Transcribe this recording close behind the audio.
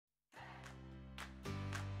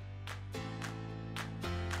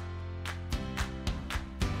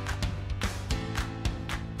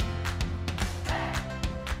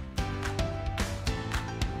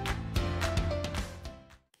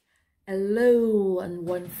Hello and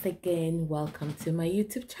once again welcome to my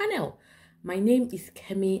YouTube channel. My name is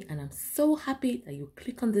Kemi and I'm so happy that you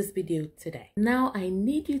click on this video today. Now I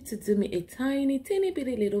need you to do me a tiny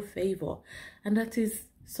bitty little favor, and that is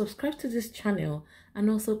subscribe to this channel and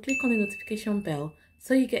also click on the notification bell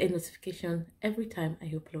so you get a notification every time I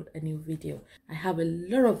upload a new video. I have a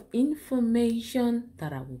lot of information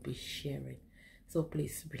that I will be sharing, so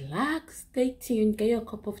please relax, stay tuned, get your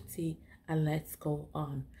cup of tea and let's go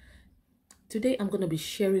on. Today, I'm going to be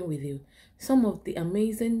sharing with you some of the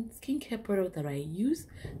amazing skincare products that I use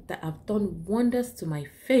that have done wonders to my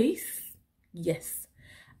face. Yes.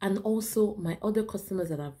 And also my other customers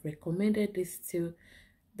that I've recommended this to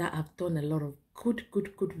that have done a lot of good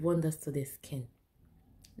wonders to their skin.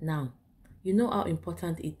 Now, you know how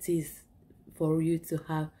important it is for you to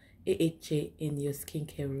have AHA in your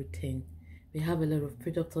skincare routine. We have a lot of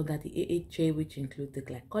products under the AHA, which include the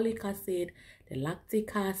glycolic acid, the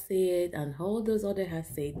lactic acid, and all those other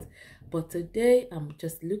acids. But today, I'm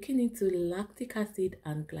just looking into lactic acid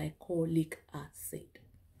and glycolic acid.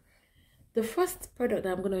 The first product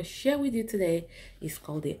that I'm going to share with you today is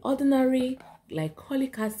called the Ordinary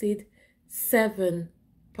Glycolic Acid 7%.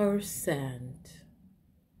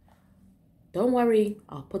 Don't worry,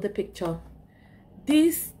 I'll put the picture.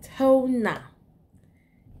 This toner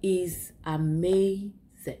is amazing.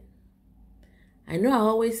 I know I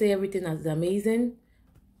always say everything is amazing.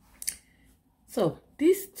 So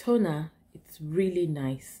this toner, it's really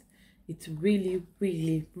nice. It's really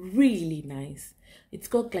nice. It's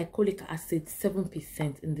got glycolic acid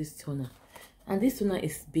 7% in this toner, and this toner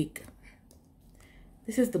is big.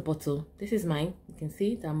 This is the bottle. This is mine. You can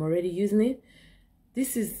see that I'm already using it.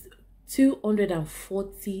 This is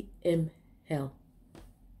 240 ml.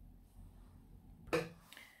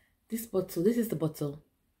 This bottle, this is the bottle.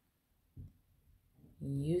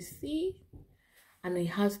 You see? And it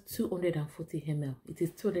has 240 ml. It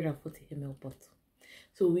is 240 ml bottle.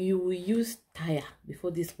 So we will use tire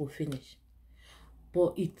before this will finish.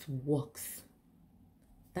 But it works.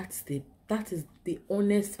 That is the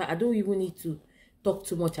honest fact. I don't even need to talk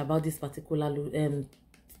too much about this particular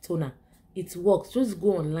toner. It works. Just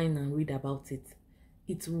go online and read about it.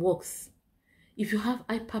 It works. If you have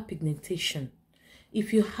hyperpigmentation,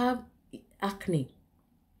 if you have acne,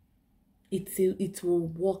 it will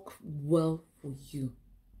work well for you.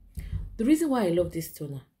 The reason why I love this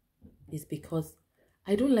toner is because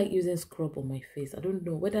I don't like using scrub on my face. I don't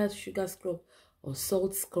know whether it's sugar scrub or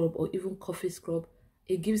salt scrub or even coffee scrub.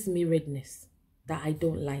 It gives me redness that I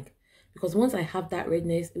don't like, because once I have that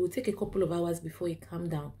redness, it will take a couple of hours before it calms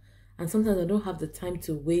down. And sometimes I don't have the time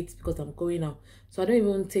to wait because I'm going out. So I don't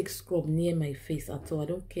even take scrub near my face at all. I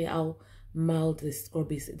don't care how mild the scrub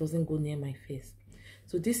is. It doesn't go near my face.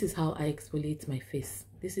 So this is how I exfoliate my face.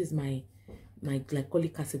 This is my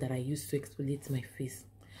glycolic acid that I use to exfoliate my face.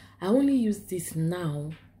 I only use this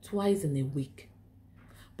now twice in a week.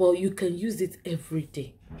 But you can use it every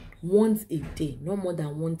day. Once a day. No more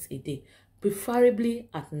than once a day. Preferably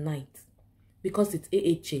at night. Because it's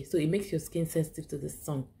AHA. So it makes your skin sensitive to the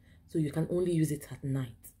sun. So you can only use it at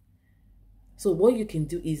night. So what you can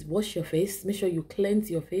do is wash your face. Make sure you cleanse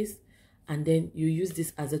your face. And then you use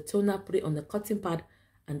this as a toner. Put it on the cotton pad.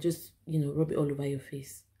 And just, rub it all over your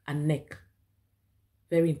face. And neck.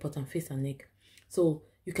 Very important. Face and neck. So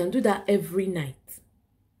you can do that every night.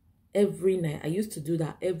 Every night. I used to do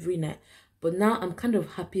that every night. But now I'm kind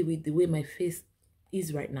of happy with the way my face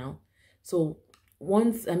is right now. So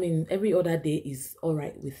every other day is all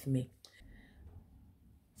right with me.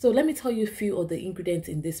 So let me tell you a few of the ingredients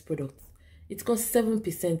in this product. It's got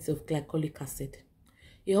 7% of glycolic acid.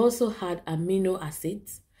 It also had amino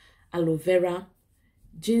acids, aloe vera,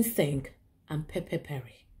 ginseng, and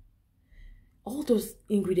pepperberry. All those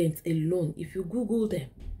ingredients alone, if you Google them,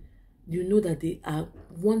 you know that they are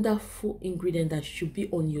wonderful ingredients that should be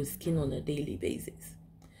on your skin on a daily basis.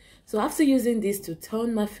 So after using this to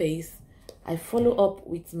tone my face, I follow up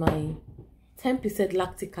with my 10%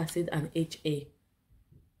 lactic acid and HA.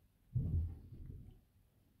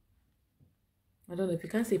 I don't know if you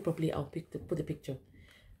can't see it properly. I'll put the picture.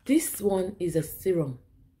 This one is a serum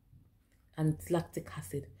and lactic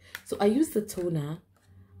acid. So I use the toner.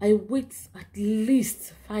 I wait at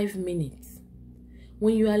least 5 minutes.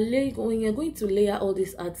 When you're going to layer all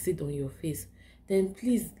this acid on your face, then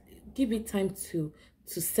please give it time to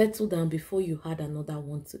settle down before you add another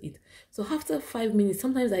one to it. So after 5 minutes,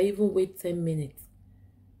 sometimes I even wait 10 minutes.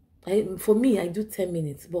 For me, I do 10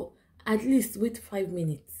 minutes, but at least wait 5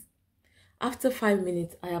 minutes. After 5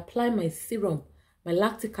 minutes, I apply my serum, my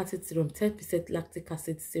lactic acid serum, 10% lactic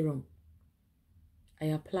acid serum. I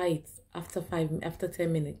apply it after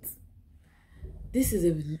 10 minutes. This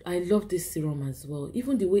is I love this serum as well,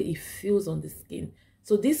 even the way it feels on the skin.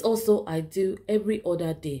 So this also I do every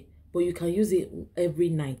other day, but you can use it every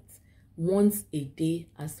night, once a day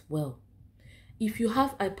as well. If you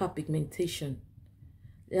have hyperpigmentation,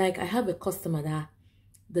 like I have a customer that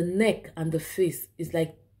the neck and the face is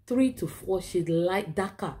like 3 to 4 shades light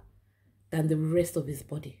darker than the rest of his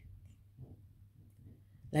body.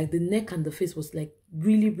 Like the neck and the face was like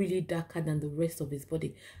really darker than the rest of his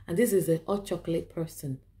body. And this is a hot chocolate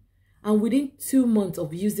person. And within 2 months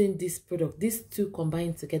of using this product, these two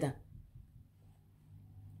combined together,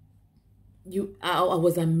 I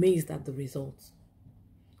was amazed at the results.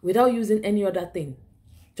 Without using any other thing,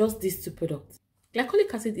 just these two products.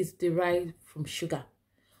 Glycolic acid is derived from sugar,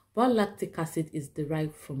 while lactic acid is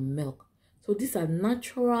derived from milk. So these are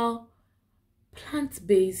natural,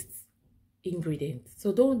 plant-based ingredients.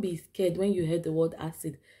 So don't be scared when you hear the word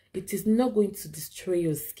acid. It is not going to destroy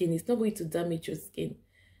your skin. It's not going to damage your skin,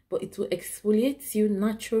 but it will exfoliate you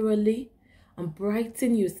naturally and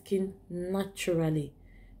brighten your skin naturally,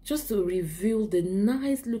 just to reveal the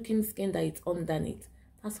nice looking skin that it's underneath.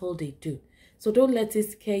 That's all they do. So don't let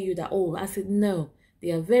it scare you that, oh, acid. No,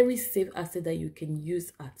 they are very safe acid that you can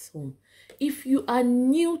use at home. If you are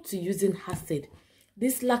new to using acid,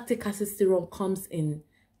 this lactic acid serum comes in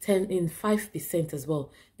 5% as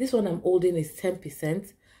well. This one I'm holding is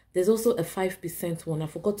 10%. There's also a 5% one. I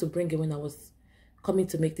forgot to bring it when I was coming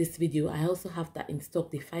to make this video. I also have that in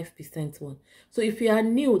stock, the 5% one. So if you are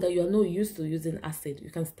new, that you are not used to using acid,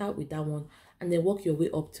 you can start with that one and then work your way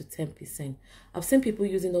up to 10%. I've seen people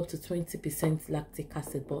using up to 20% lactic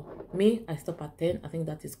acid, but me, I stop at 10. I think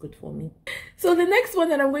that is good for me. So the next one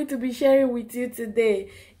that I'm going to be sharing with you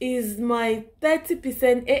today is my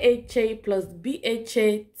 30% AHA plus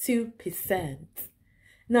BHA 2%.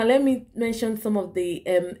 Now let me mention some of the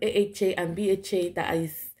AHA and BHA that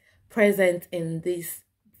is present in this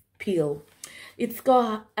peel. It's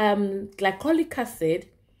got glycolic acid,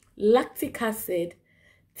 lactic acid,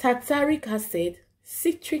 tartaric acid,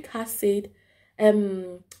 citric acid,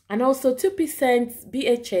 and also 2%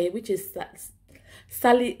 BHA, which is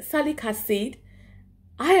salicylic acid,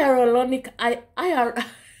 hyaluronic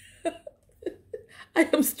I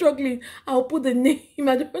am struggling. I'll put the name.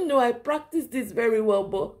 I don't know. I practice this very well,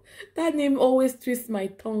 but that name always twists my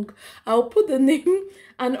tongue. I'll put the name,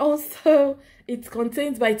 and also it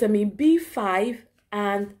contains vitamin B5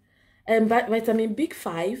 and vitamin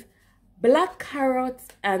B5, black carrot,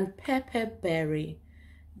 and pepper berry.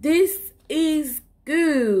 This is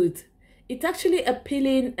good. It's actually a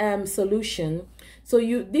peeling solution. So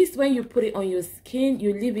when you put it on your skin,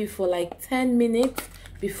 you leave it for like 10 minutes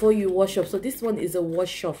before you wash off. So this one is a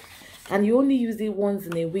wash off, and you only use it once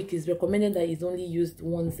in a week. It's recommended that it's only used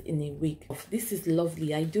once in a week. This is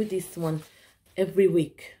lovely. I do this one every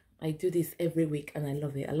week. I do this every week and I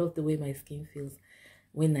love it. I love the way my skin feels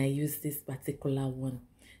when I use this particular one.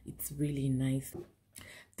 It's really nice.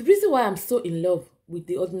 The reason why I'm so in love with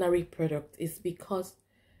the ordinary product is because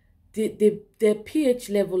the pH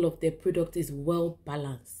level of their product is well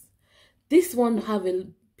balanced. This one have a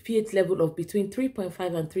pH level of between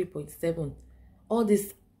 3.5 and 3.7. All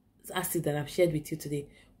this acid that I've shared with you today,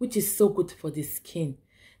 which is so good for the skin.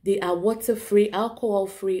 They are water-free,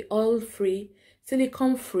 alcohol-free, oil-free,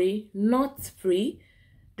 silicone-free, nut-free,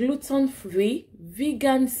 gluten-free,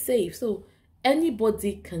 vegan safe. So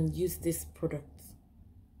anybody can use this product.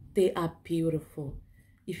 They are beautiful.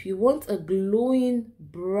 If you want a glowing,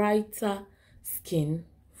 brighter skin,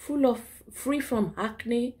 free from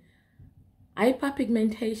acne,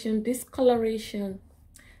 hyperpigmentation, discoloration,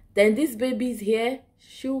 then this baby's hair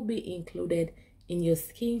should be included in your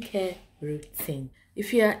skincare routine.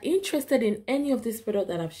 If you are interested in any of this product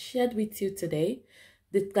that I've shared with you today,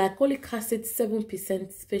 the glycolic acid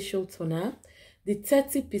 7% facial toner, the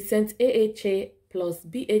 30% AHA plus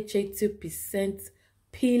BHA 2%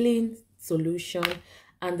 peeling solution,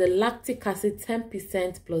 and the lactic acid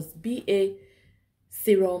 10% plus BA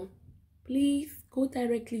serum, please go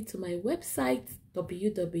directly to my website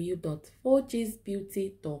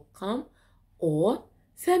www.fougesbeauty.com or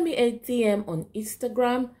send me a DM on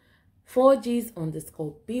Instagram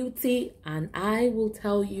Fougees_beauty, and I will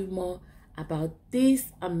tell you more about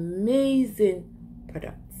these amazing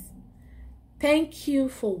products. Thank you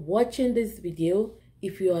for watching this video.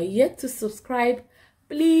 If you are yet to subscribe,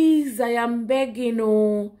 please, I am begging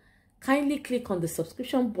you, kindly click on the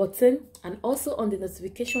subscription button and also on the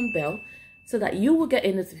notification bell so that you will get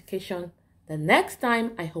a notification the next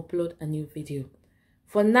time I upload a new video.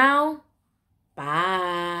 For now,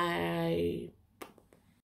 bye.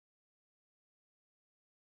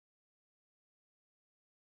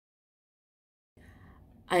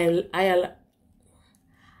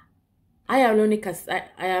 hyaluronic acid,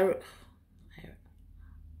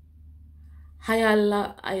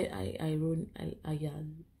 hyala,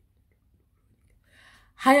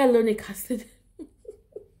 hyaluronic acid,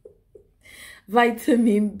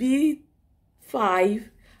 vitamin B5,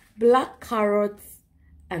 black carrots,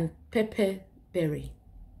 and pepper berry.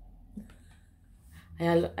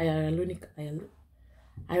 Hyaluronic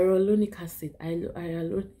acid.